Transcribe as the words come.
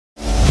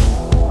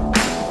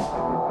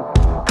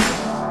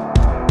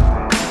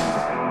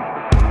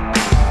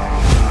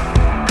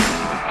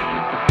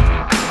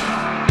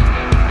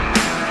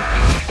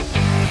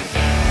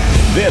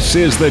This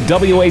is the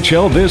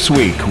WHL This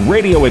Week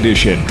radio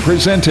edition,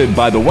 presented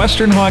by the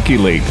Western Hockey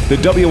League, the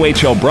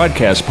WHL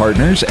broadcast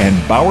partners, and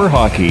Bauer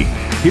Hockey.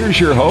 Here's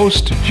your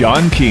host,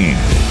 John Keane.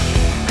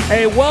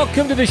 Hey,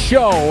 welcome to the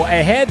show.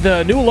 Ahead,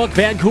 the new-look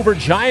Vancouver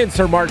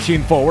Giants are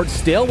marching forward,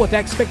 still with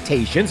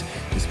expectations.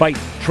 Despite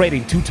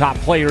trading two top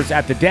players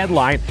at the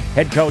deadline,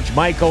 head coach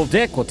Michael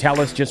Dick will tell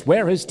us just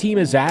where his team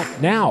is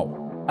at now.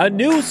 A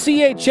new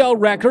CHL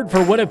record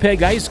for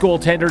Winnipeg Ice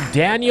goaltender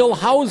Daniel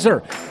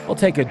Hauser. We'll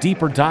take a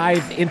deeper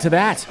dive into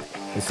that.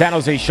 The San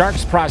Jose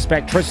Sharks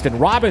prospect Tristan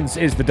Robbins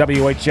is the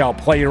WHL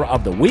Player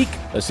of the Week.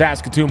 The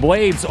Saskatoon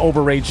Blades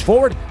overage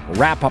forward. We'll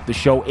wrap up the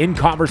show in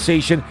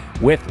conversation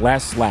with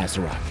Les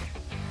Lazaruk.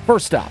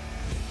 First up,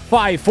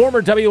 5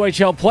 former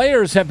WHL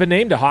players have been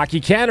named to Hockey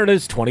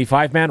Canada's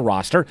 25-man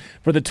roster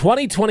for the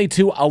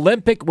 2022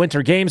 Olympic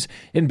Winter Games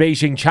in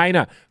Beijing,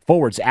 China.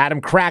 Forwards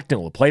Adam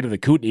Cracknell will play to the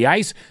Kootenay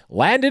Ice,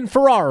 Landon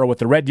Ferrara with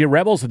the Red Deer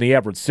Rebels and the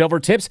Everett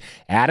Silvertips,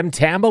 Adam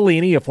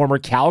Tambellini, a former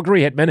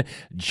Calgary Hitman,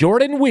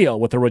 Jordan Wheel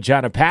with the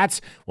Regina Pats,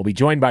 will be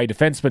joined by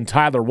defenseman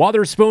Tyler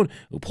Wotherspoon,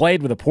 who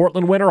played with the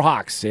Portland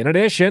Winterhawks. In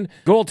addition,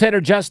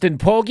 goaltender Justin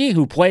Pogge,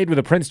 who played with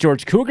the Prince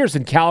George Cougars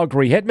and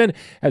Calgary Hitman,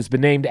 has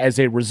been named as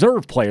a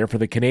reserve player for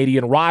the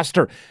Canadian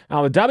roster.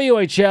 Now, the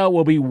WHL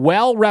will be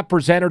well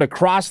represented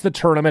across the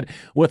tournament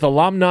with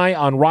alumni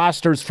on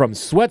rosters from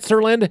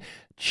Switzerland,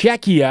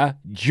 Czechia,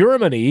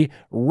 Germany,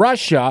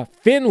 Russia,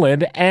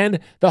 Finland, and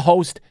the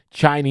host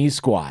Chinese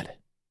squad.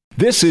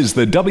 This is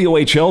the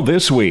WHL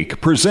This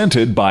Week,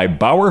 presented by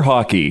Bauer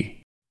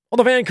Hockey. Well,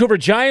 the Vancouver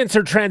Giants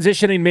are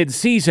transitioning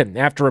mid-season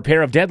after a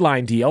pair of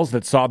deadline deals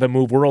that saw them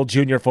move World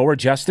Junior forward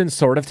Justin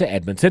Sourdif to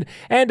Edmonton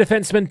and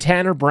defenseman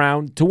Tanner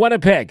Brown to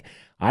Winnipeg.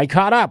 I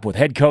caught up with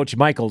head coach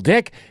Michael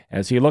Dick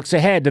as he looks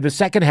ahead to the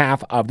second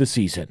half of the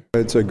season.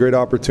 It's a great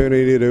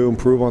opportunity to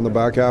improve on the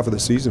back half of the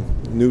season.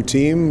 New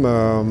team,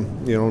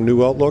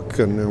 new outlook,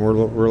 and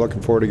we're looking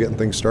forward to getting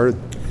things started.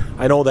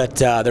 I know that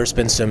there's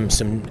been some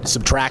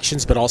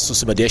subtractions, but also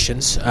some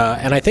additions.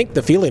 And I think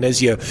the feeling is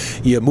you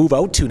move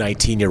out two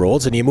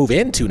 19-year-olds and you move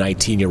in two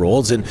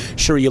 19-year-olds. And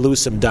sure, you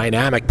lose some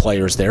dynamic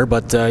players there,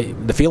 but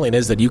the feeling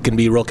is that you can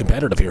be real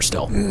competitive here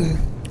still.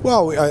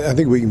 Well, I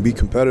think we can be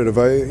competitive.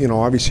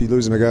 Obviously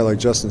losing a guy like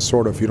Justin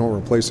Sourdif, you don't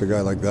replace a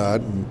guy like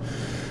that. And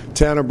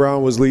Tanner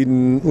Brown was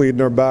leading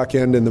our back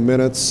end in the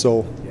minutes.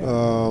 So,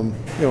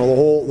 the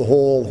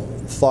whole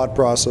thought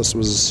process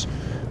was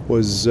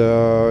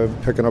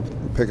picking up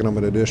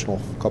an additional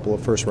couple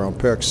of first-round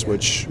picks,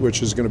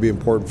 which is going to be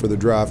important for the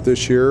draft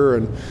this year.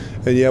 And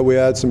yeah, we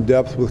had some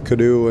depth with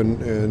Cadu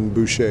and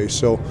Boucher.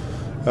 So,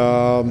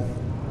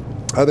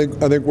 I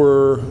think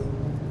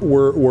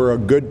we're a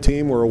good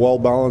team. We're a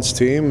well-balanced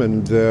team,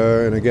 and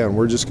again,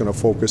 we're just going to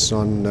focus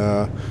on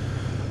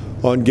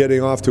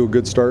getting off to a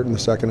good start in the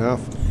second half.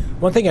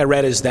 One thing I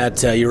read is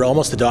that you're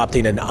almost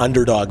adopting an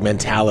underdog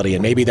mentality,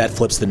 and maybe that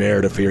flips the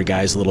narrative for your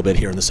guys a little bit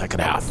here in the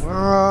second half.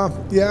 I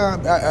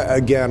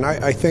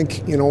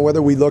think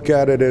whether we look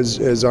at it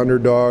as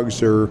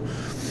underdogs or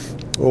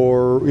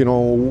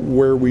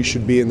where we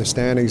should be in the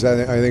standings,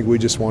 I think we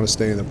just want to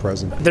stay in the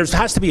present. There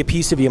has to be a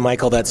piece of you,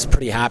 Michael, that's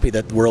pretty happy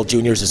that World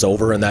Juniors is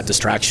over and that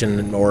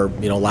distraction or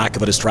lack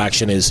of a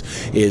distraction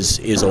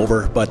is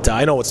over. But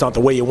I know it's not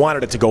the way you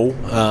wanted it to go.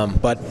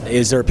 But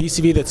is there a piece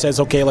of you that says,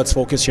 okay, let's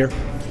focus here?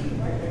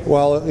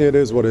 Well, it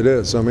is what it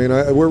is. I mean,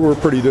 we're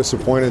pretty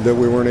disappointed that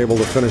we weren't able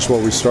to finish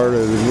what we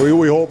started. And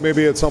we hope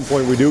maybe at some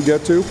point we do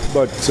get to,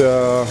 but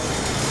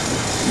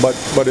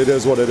it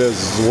is what it is.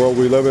 It's the world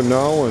we live in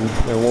now, and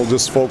we'll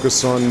just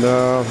focus on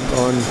the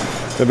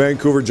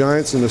Vancouver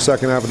Giants in the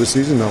second half of the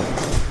season now.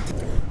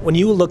 When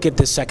you look at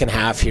this second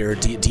half here,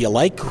 do you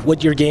like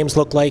what your games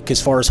look like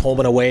as far as home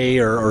and away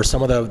or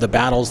some of the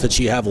battles that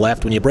you have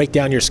left? When you break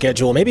down your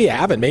schedule, maybe you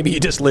haven't. Maybe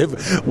you just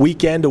live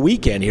weekend to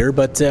weekend here,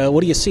 but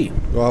what do you see?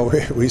 Well,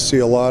 we see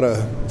a lot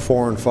of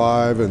 4 and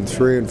 5 and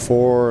 3 and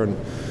 4, and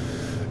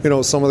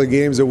some of the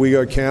games that we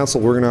got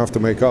canceled, we're going to have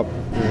to make up.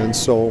 And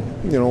so,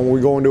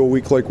 we go into a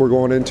week like we're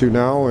going into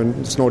now, and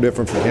it's no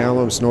different for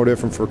Kamloops, it's no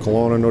different for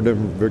Kelowna, no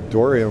different for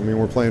Victoria. I mean,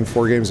 we're playing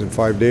 4 games in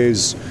 5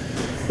 days.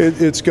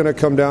 It's going to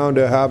come down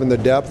to having the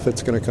depth.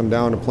 It's going to come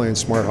down to playing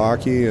smart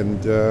hockey.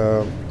 And,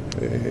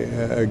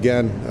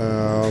 again,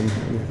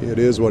 it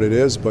is what it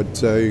is,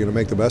 but you're going to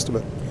make the best of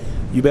it.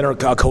 You've been a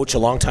coach a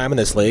long time in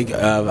this league.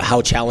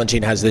 How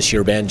challenging has this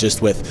year been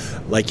just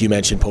with, like you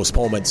mentioned,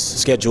 postponements,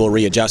 schedule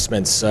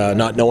readjustments,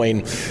 not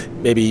knowing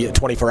maybe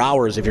 24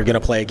 hours if you're going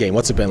to play a game?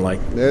 What's it been like?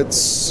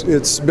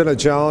 It's been a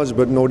challenge,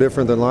 but no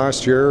different than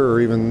last year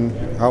or even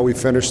how we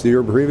finished the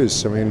year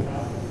previous. I mean,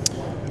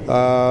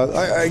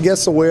 I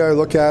guess the way I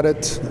look at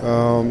it,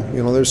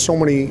 there's so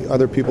many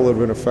other people that have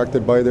been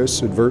affected by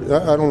this. I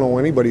don't know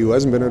anybody who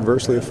hasn't been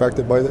adversely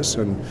affected by this,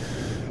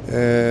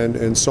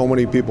 and so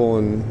many people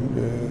in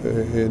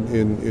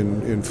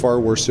far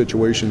worse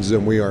situations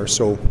than we are.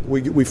 So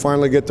we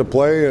finally get to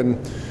play, and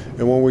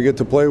when we get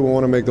to play, we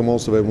want to make the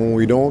most of it. When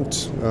we don't,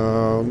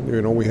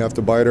 we have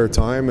to bide our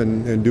time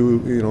and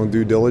do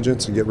due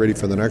diligence and get ready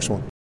for the next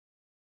one.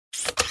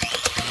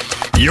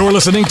 You're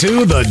listening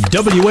to the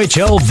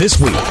WHL This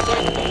Week.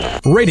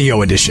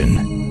 Radio Edition.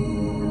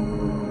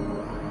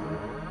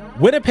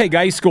 Winnipeg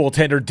Ice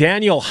goaltender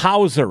Daniel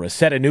Hauser has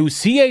set a new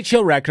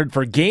CHL record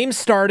for games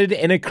started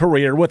in a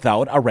career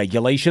without a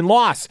regulation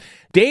loss.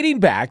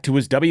 Dating back to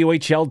his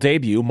WHL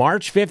debut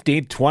March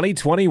 15,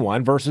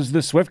 2021 versus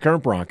the Swift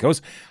Current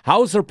Broncos,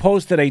 Hauser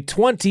posted a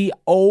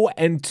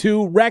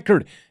 20-0-2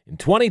 record in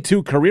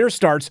 22 career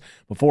starts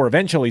before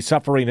eventually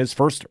suffering his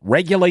first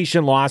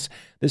regulation loss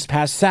this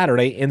past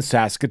Saturday in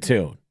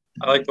Saskatoon.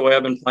 I like the way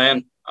I've been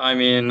playing. I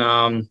mean,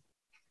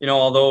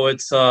 although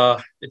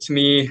it's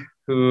me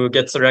who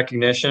gets the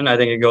recognition, I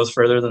think it goes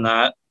further than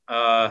that.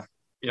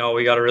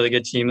 We got a really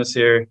good team this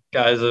year.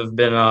 Guys have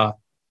been,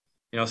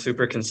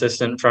 super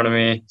consistent in front of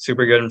me,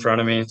 super good in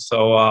front of me.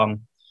 So,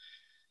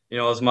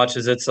 as much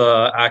as it's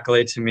an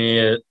accolade to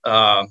me,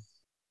 I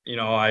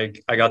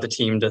got the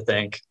team to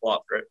thank a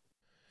lot for it.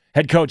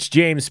 Head coach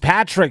James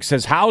Patrick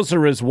says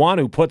Hauser is one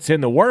who puts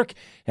in the work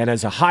and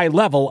has a high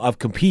level of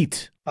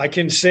compete. I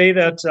can say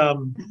that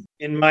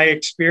in my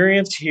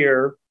experience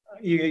here,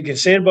 you can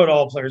say it about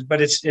all players,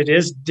 but it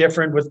is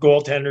different with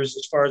goaltenders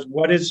as far as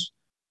what is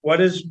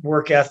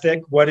work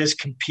ethic, what is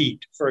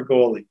compete for a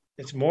goalie.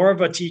 It's more of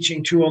a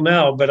teaching tool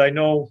now, but I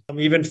know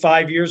even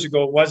 5 years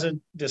ago, it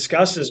wasn't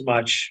discussed as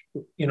much,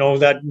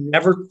 that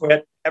never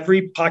quit.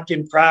 Every puck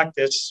in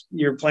practice,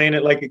 you're playing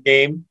it like a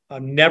game.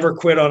 Never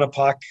quit on a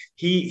puck.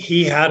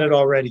 He had it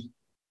already.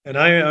 And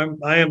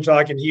I am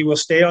talking, he will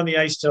stay on the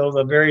ice till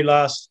the very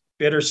last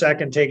bitter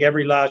second, take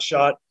every last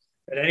shot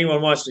that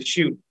anyone wants to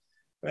shoot.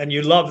 And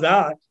you love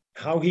that,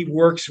 how he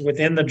works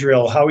within the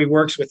drill, how he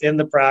works within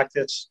the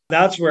practice.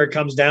 That's where it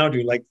comes down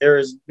to. Like, there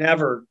is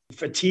never,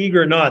 fatigue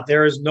or not,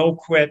 there is no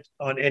quit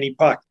on any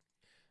puck.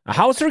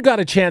 Hauser got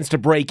a chance to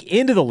break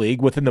into the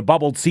league within the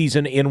bubbled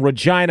season in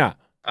Regina.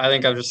 I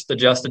think I've just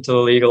adjusted to the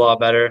league a lot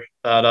better.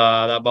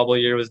 That bubble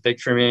year was big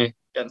for me,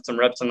 getting some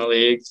reps in the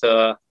league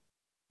to,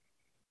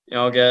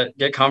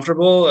 get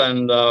comfortable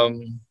and,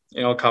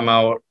 come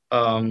out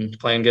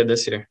playing good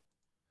this year.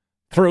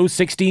 Through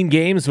 16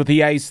 games with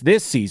the ice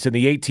this season,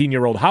 the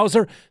 18-year-old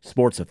Hauser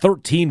sports a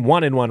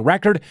 13-1-1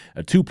 record,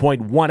 a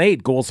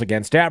 2.18 goals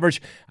against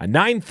average, a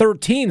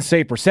 .913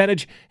 save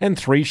percentage, and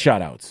 3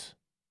 shutouts.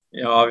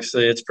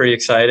 Obviously it's pretty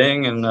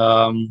exciting, and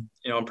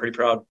I'm pretty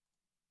proud.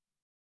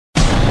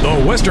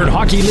 The Western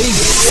Hockey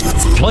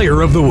League Player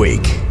of the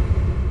Week.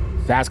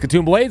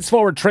 Saskatoon Blades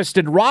forward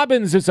Tristan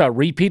Robbins is a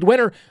repeat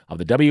winner of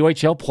the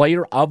WHL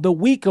Player of the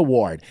Week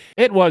award.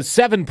 It was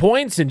 7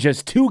 points in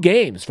just 2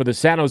 games for the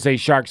San Jose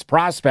Sharks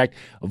prospect.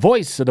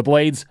 Voice of the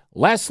Blades,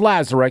 Les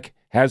Lazaruk,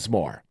 has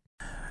more.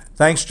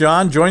 Thanks,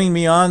 John. Joining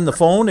me on the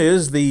phone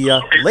is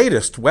the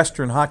latest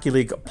Western Hockey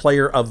League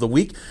Player of the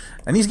Week.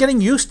 And he's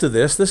getting used to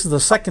this. This is the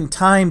second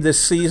time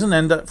this season.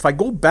 And if I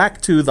go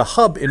back to the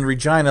Hub in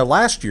Regina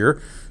last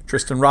year,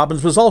 Tristan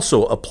Robbins was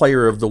also a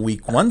Player of the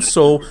Week once.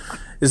 So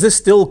is this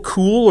still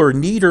cool or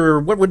neat, or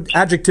what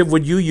adjective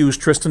would you use,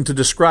 Tristan, to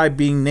describe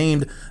being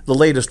named the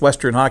latest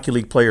Western Hockey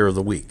League Player of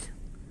the Week?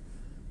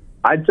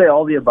 I'd say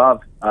all the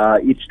above.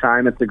 Each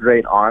time it's a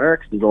great honor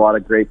because there's a lot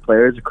of great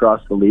players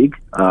across the league.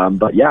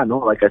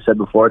 Like I said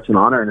before, it's an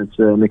honor and it's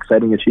an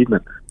exciting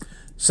achievement.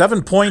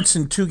 7 points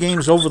in 2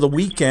 games over the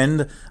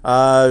weekend.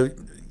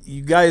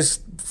 You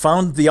guys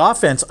found the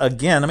offense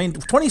again.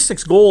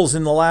 26 goals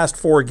in the last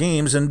 4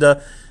 games, and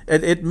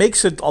it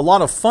makes it a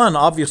lot of fun,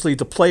 obviously,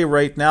 to play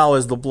right now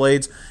as the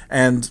Blades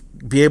and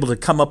be able to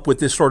come up with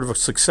this sort of a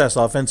success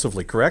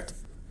offensively, correct?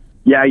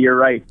 Yeah, you're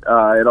right.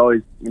 It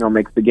always,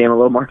 makes the game a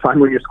little more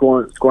fun when you're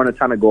scoring a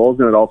ton of goals,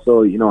 and it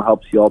also,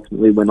 helps you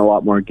ultimately win a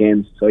lot more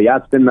games. So, yeah,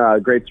 it's been a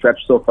great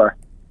stretch so far.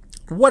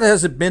 What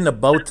has it been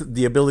about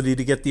the ability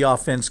to get the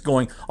offense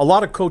going? A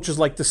lot of coaches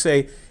like to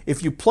say,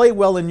 if you play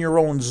well in your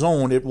own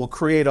zone, it will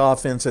create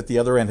offense at the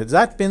other end. Has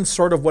that been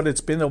sort of what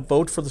it's been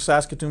about for the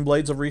Saskatoon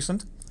Blades of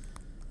recent?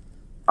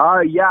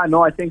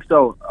 I think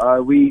so.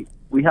 We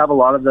have a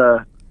lot of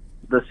the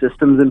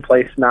systems in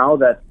place now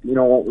that,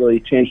 won't really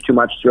change too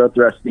much throughout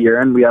the rest of the year.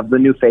 And we have the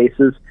new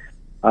faces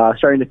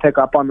starting to pick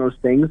up on those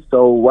things.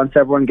 So once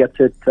everyone gets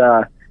it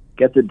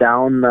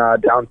down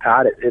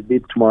pat, it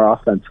leads to more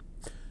offense.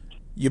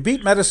 You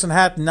beat Medicine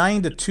Hat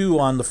 9-2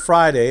 on the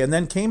Friday, and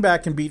then came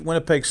back and beat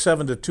Winnipeg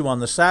 7-2 on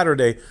the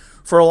Saturday.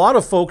 For a lot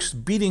of folks,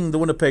 beating the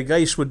Winnipeg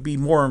Ice would be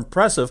more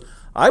impressive.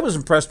 I was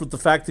impressed with the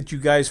fact that you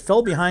guys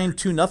fell behind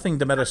 2-0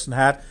 to Medicine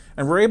Hat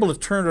and were able to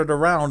turn it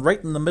around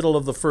right in the middle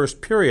of the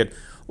first period.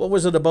 What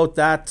was it about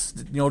that?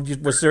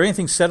 Was there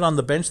anything said on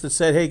the bench that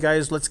said, hey,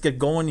 guys, let's get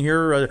going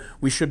here.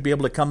 We should be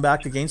able to come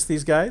back against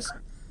these guys?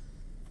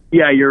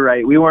 Yeah, you're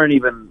right. We weren't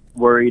even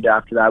worried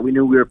after that. We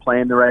knew we were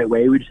playing the right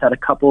way. We just had a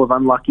couple of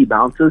unlucky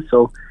bounces.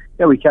 So,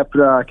 yeah, we kept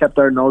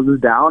our noses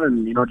down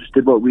and, just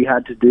did what we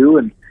had to do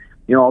and,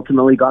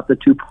 ultimately got the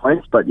 2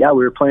 points. But, yeah,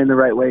 we were playing the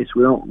right way, so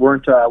we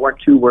weren't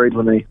too worried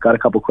when they got a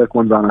couple quick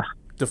ones on us.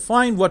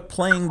 Define what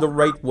playing the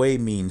right way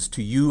means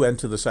to you and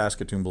to the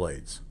Saskatoon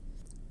Blades.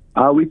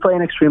 We play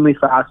an extremely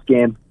fast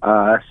game.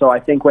 So I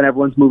think when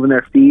everyone's moving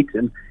their feet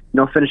and,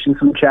 finishing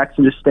some checks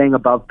and just staying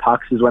above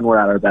pucks is when we're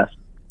at our best.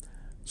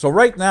 So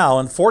right now,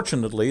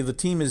 unfortunately, the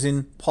team is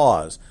in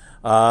pause.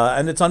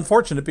 And it's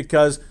unfortunate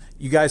because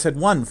you guys had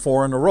won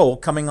 4 in a row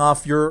coming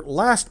off your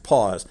last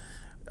pause.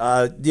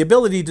 The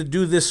ability to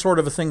do this sort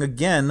of a thing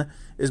again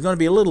is going to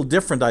be a little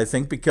different, I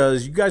think,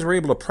 because you guys were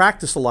able to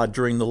practice a lot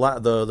during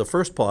the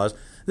first pause.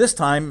 This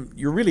time,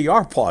 you really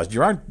are paused.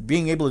 You aren't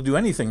being able to do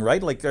anything,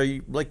 right?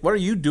 What are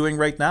you doing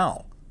right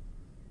now?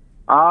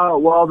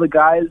 Well, the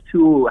guys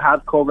who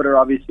have COVID are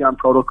obviously on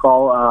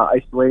protocol,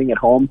 isolating at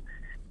home.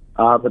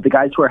 But the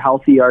guys who are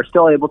healthy are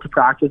still able to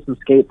practice and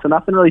skate, so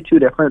nothing really too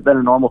different than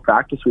a normal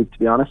practice week, to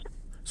be honest.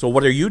 So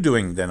what are you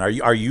doing then? Are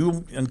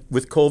you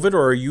with COVID,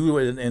 or are you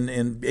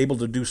able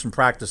to do some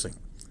practicing?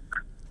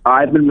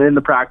 I've been in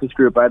the practice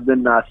group. I've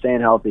been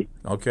staying healthy.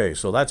 Okay,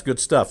 so that's good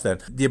stuff then.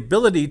 The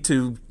ability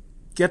to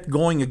get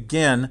going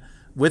again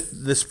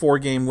with this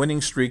 4-game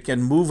winning streak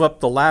and move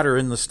up the ladder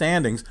in the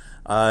standings,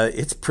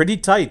 it's pretty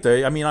tight.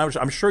 I mean,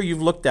 I'm sure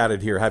you've looked at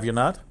it here, have you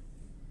not?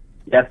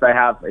 Yes, I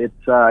have.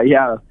 It's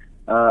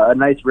a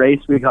nice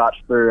race we got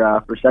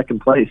for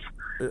second place.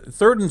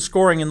 Third in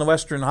scoring in the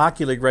Western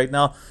Hockey League right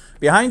now,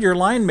 behind your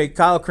line mate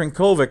Kyle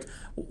Krinkovic.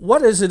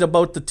 What is it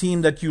about the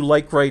team that you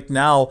like right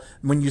now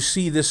when you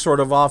see this sort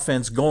of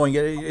offense going?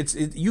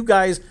 You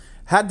guys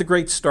had the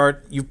great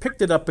start. You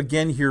picked it up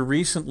again here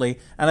recently,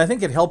 and I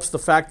think it helps the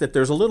fact that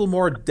there's a little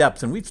more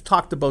depth, and we've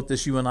talked about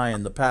this, you and I,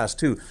 in the past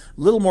too.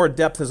 A little more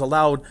depth has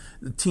allowed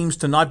the teams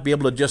to not be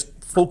able to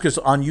just focus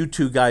on you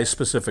two guys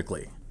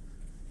specifically.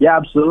 Yeah,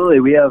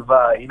 absolutely. We have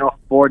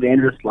 4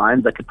 dangerous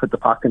lines that could put the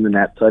puck in the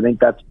net, so I think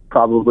that's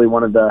probably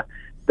one of the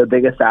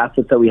biggest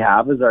assets that we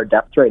have is our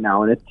depth right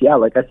now. And it's,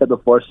 like I said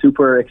before,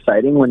 super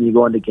exciting when you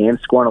go into games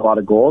scoring a lot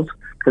of goals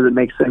because it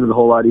makes things a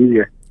whole lot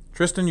easier.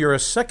 Tristan, you're a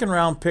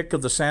second-round pick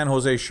of the San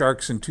Jose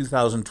Sharks in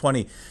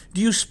 2020.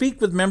 Do you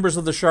speak with members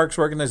of the Sharks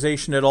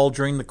organization at all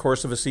during the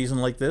course of a season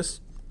like this?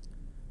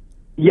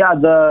 Yeah,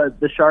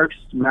 the Sharks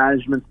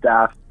management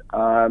staff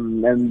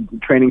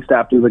and training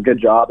staff do a good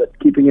job at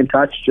keeping in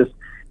touch, just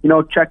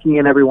checking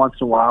in every once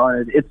in a while.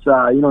 And it's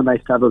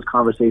nice to have those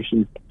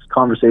conversations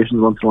once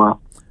in a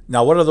while.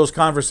 Now, what are those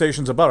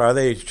conversations about? Are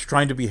they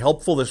trying to be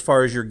helpful as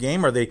far as your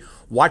game? Are they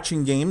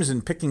watching games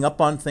and picking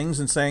up on things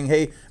and saying,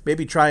 hey,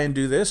 maybe try and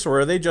do this? Or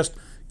are they just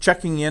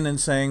checking in and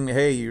saying,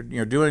 hey,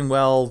 you're doing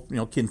well,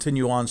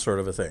 continue on, sort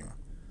of a thing?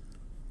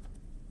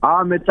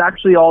 It's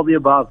actually all the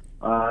above.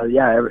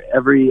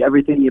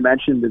 Everything you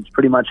mentioned is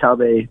pretty much how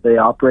they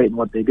operate and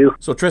what they do.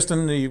 So,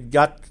 Tristan, you've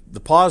got the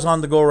pause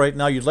on the go right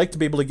now. You'd like to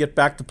be able to get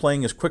back to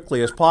playing as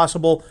quickly as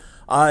possible.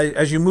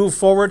 As you move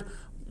forward,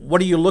 what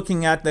are you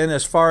looking at then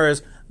as far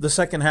as the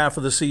second half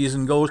of the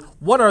season goes?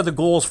 What are the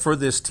goals for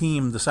this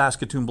team, the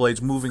Saskatoon Blades,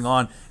 moving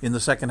on in the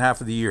second half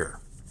of the year?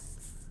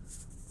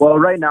 Well,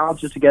 right now it's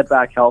just to get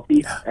back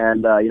healthy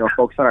and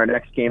focus on our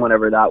next game,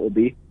 whenever that will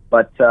be.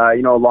 But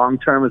long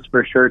term is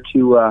for sure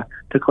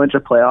to clinch a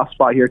playoff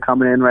spot here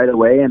coming in right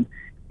away, and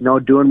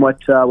doing what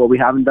we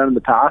haven't done in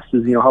the past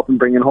is helping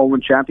bring in home a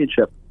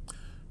championship.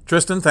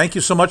 Tristan, thank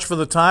you so much for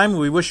the time.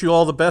 We wish you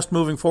all the best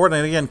moving forward,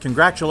 and again,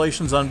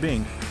 congratulations on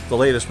being the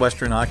latest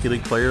Western Hockey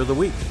League Player of the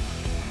Week.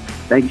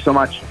 Thank you so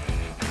much.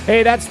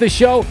 Hey, that's the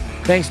show.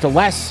 Thanks to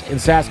Les in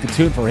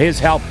Saskatoon for his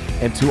help,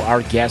 and to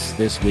our guests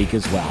this week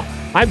as well.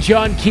 I'm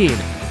John Keane.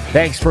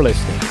 Thanks for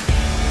listening.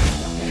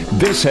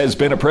 This has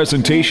been a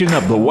presentation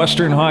of the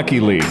Western Hockey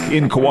League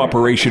in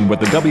cooperation with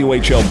the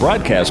WHL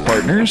broadcast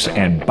partners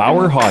and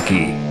Bauer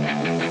Hockey.